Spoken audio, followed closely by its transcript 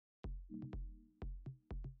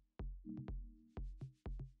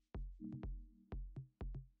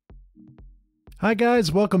Hi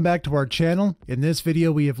guys, welcome back to our channel. In this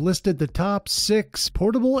video we have listed the top 6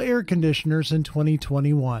 portable air conditioners in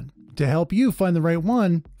 2021 to help you find the right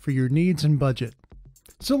one for your needs and budget.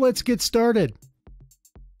 So let's get started.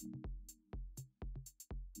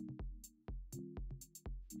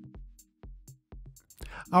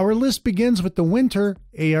 Our list begins with the Whynter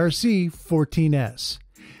ARC-14S.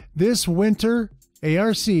 This Whynter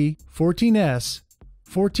ARC-14S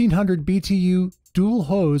 1400 BTU dual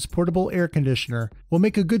hose portable air conditioner will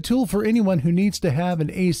make a good tool for anyone who needs to have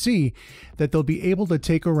an AC that they'll be able to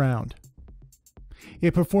take around.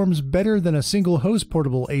 It performs better than a single hose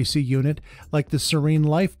portable AC unit like the Serene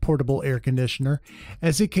Life portable air conditioner,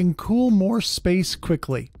 as it can cool more space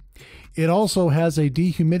quickly. It also has a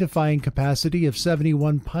dehumidifying capacity of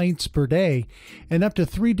 71 pints per day and up to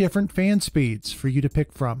 3 different fan speeds for you to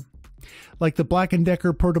pick from. Like the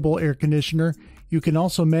BLACK+DECKER portable air conditioner, you can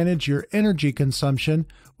also manage your energy consumption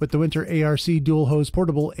with the Whynter ARC dual hose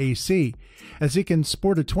portable AC, as it can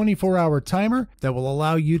sport a 24-hour timer that will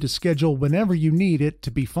allow you to schedule whenever you need it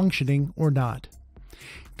to be functioning or not.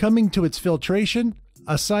 Coming to its filtration,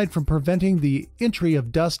 aside from preventing the entry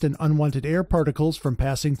of dust and unwanted air particles from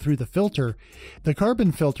passing through the filter, the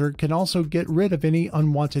carbon filter can also get rid of any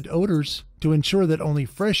unwanted odors to ensure that only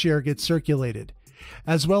fresh air gets circulated.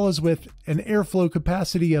 As well as with an airflow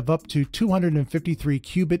capacity of up to 253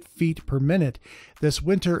 cubic feet per minute, this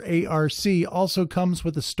Whynter ARC also comes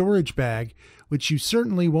with a storage bag, which you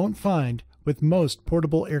certainly won't find with most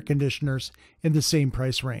portable air conditioners in the same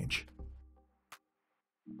price range.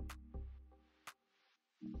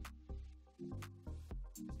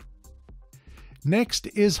 Next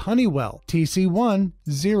is Honeywell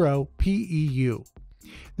TC10PEU.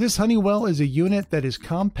 This Honeywell is a unit that is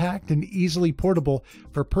compact and easily portable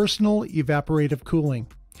for personal evaporative cooling.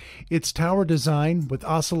 Its tower design with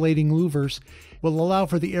oscillating louvers will allow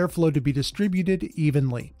for the airflow to be distributed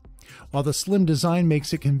evenly, while the slim design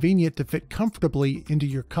makes it convenient to fit comfortably into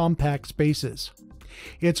your compact spaces.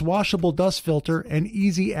 Its washable dust filter and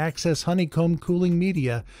easy access honeycomb cooling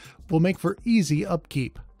media will make for easy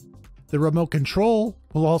upkeep. The remote control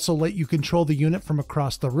will also let you control the unit from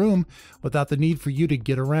across the room without the need for you to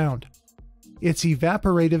get around. Its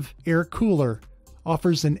evaporative air cooler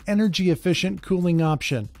offers an energy-efficient cooling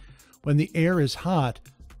option when the air is hot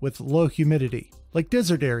with low humidity, like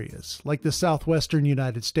desert areas like the southwestern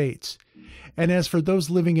United States. And as for those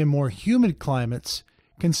living in more humid climates,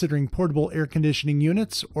 considering portable air conditioning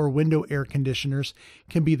units or window air conditioners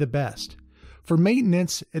can be the best. For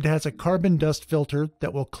maintenance, it has a carbon dust filter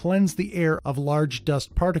that will cleanse the air of large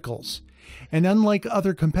dust particles. And unlike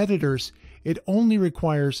other competitors, it only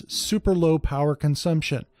requires super low power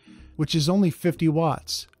consumption, which is only 50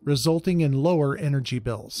 watts, resulting in lower energy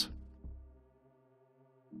bills.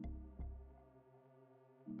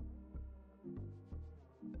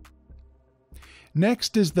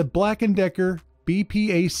 Next is the BLACK+DECKER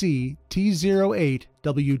BPAC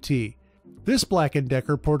T08WT. This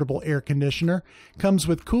BLACK+DECKER portable air conditioner comes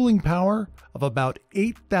with cooling power of about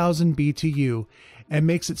 8,000 BTU and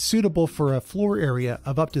makes it suitable for a floor area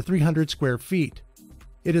of up to 300 square feet.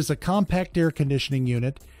 It is a compact air conditioning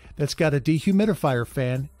unit that's got a dehumidifier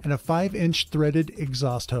fan and a 5-inch threaded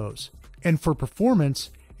exhaust hose. And for performance,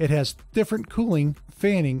 it has different cooling,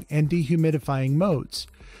 fanning, and dehumidifying modes,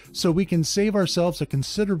 so we can save ourselves a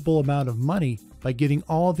considerable amount of money by getting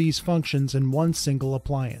all these functions in one single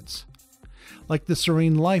appliance. Like the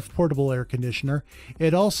Serene Life portable air conditioner,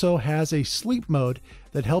 it also has a sleep mode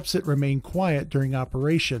that helps it remain quiet during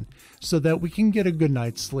operation so that we can get a good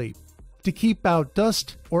night's sleep. To keep out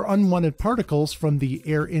dust or unwanted particles from the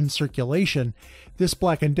air in circulation, this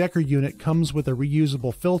BLACK+DECKER unit comes with a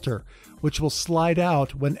reusable filter, which will slide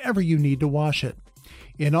out whenever you need to wash it.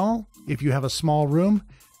 In all, if you have a small room,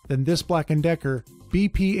 then this BLACK+DECKER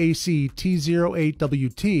BPAC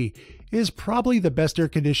T08WT is probably the best air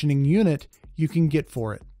conditioning unit you can get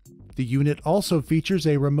for it. The unit also features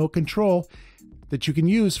a remote control that you can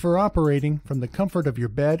use for operating from the comfort of your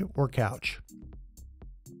bed or couch.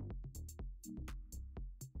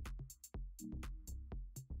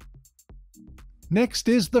 Next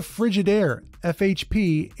is the Frigidaire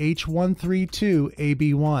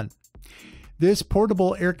FHPH132AB1. This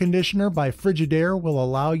portable air conditioner by Frigidaire will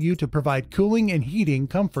allow you to provide cooling and heating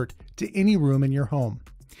comfort to any room in your home.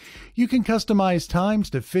 You can customize times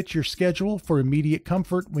to fit your schedule for immediate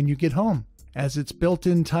comfort when you get home, as its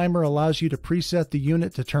built-in timer allows you to preset the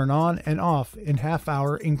unit to turn on and off in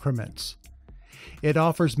half-hour increments. It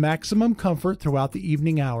offers maximum comfort throughout the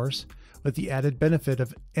evening hours, with the added benefit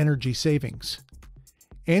of energy savings.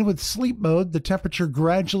 And with sleep mode, the temperature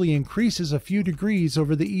gradually increases a few degrees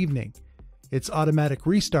over the evening. Its automatic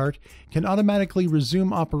restart can automatically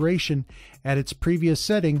resume operation at its previous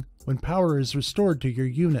setting when power is restored to your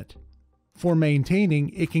unit. For maintaining,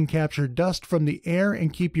 it can capture dust from the air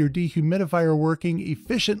and keep your dehumidifier working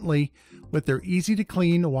efficiently with their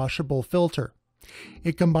easy-to-clean washable filter.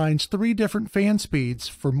 It combines 3 different fan speeds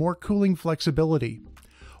for more cooling flexibility,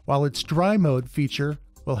 while its dry mode feature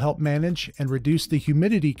will help manage and reduce the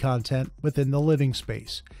humidity content within the living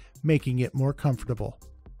space, making it more comfortable.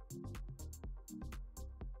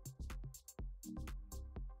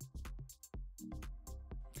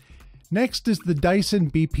 Next is the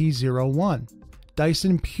Dyson BP01.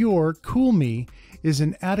 Dyson Pure Cool Me is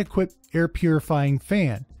an adequate air purifying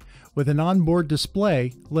fan with an onboard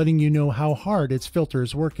display letting you know how hard its filter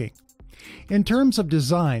is working. In terms of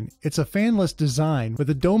design, it's a fanless design with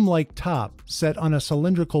a dome-like top set on a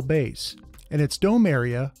cylindrical base, and its dome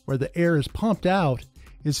area, where the air is pumped out,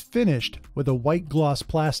 is finished with a white gloss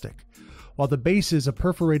plastic, while the base is a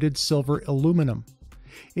perforated silver aluminum.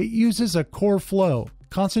 It uses a core flow,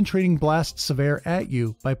 concentrating blasts of air at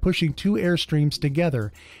you by pushing 2 air streams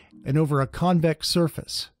together and over a convex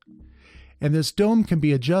surface. And this dome can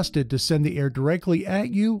be adjusted to send the air directly at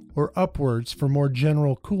you or upwards for more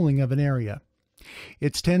general cooling of an area.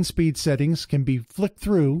 Its 10-speed settings can be flicked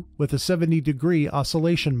through with a 70-degree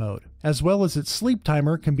oscillation mode, as well as its sleep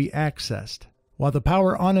timer can be accessed, while the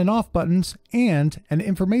power on and off buttons and an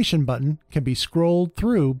information button can be scrolled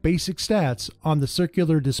through basic stats on the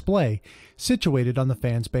circular display situated on the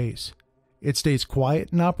fan's base. It stays quiet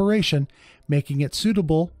in operation, making it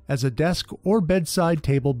suitable as a desk or bedside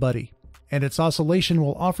table buddy, and its oscillation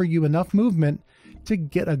will offer you enough movement to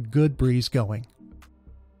get a good breeze going.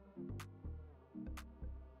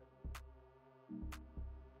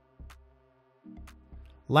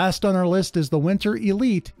 Last on our list is the Whynter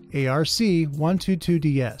Elite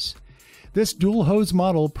ARC-14S. This dual hose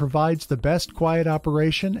model provides the best quiet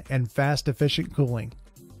operation and fast efficient cooling.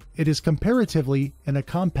 It is comparatively in a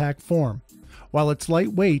compact form, while its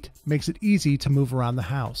light weight makes it easy to move around the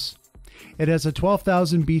house. It has a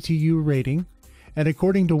 12,000 BTU rating, and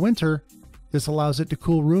according to Whynter, this allows it to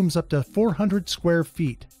cool rooms up to 400 square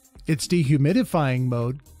feet. Its dehumidifying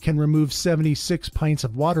mode can remove 76 pints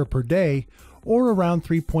of water per day, or around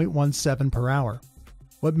 3.17 per hour.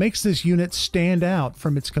 What makes this unit stand out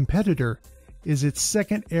from its competitor is its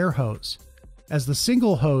second air hose, as the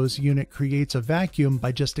single hose unit creates a vacuum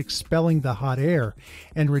by just expelling the hot air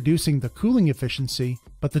and reducing the cooling efficiency,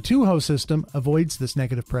 but the 2-hose system avoids this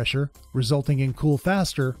negative pressure, resulting in cool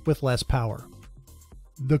faster with less power.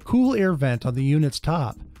 The cool air vent on the unit's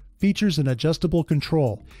top features an adjustable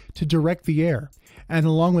control to direct the air, and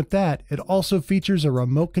along with that, it also features a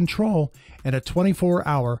remote control and a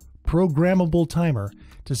 24-hour programmable timer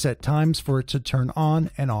to set times for it to turn on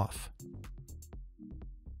and off.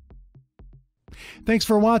 Thanks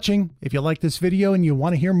for watching. If you like this video and you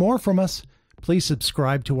want to hear more from us, please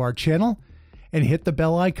subscribe to our channel and hit the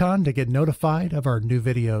bell icon to get notified of our new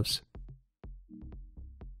videos.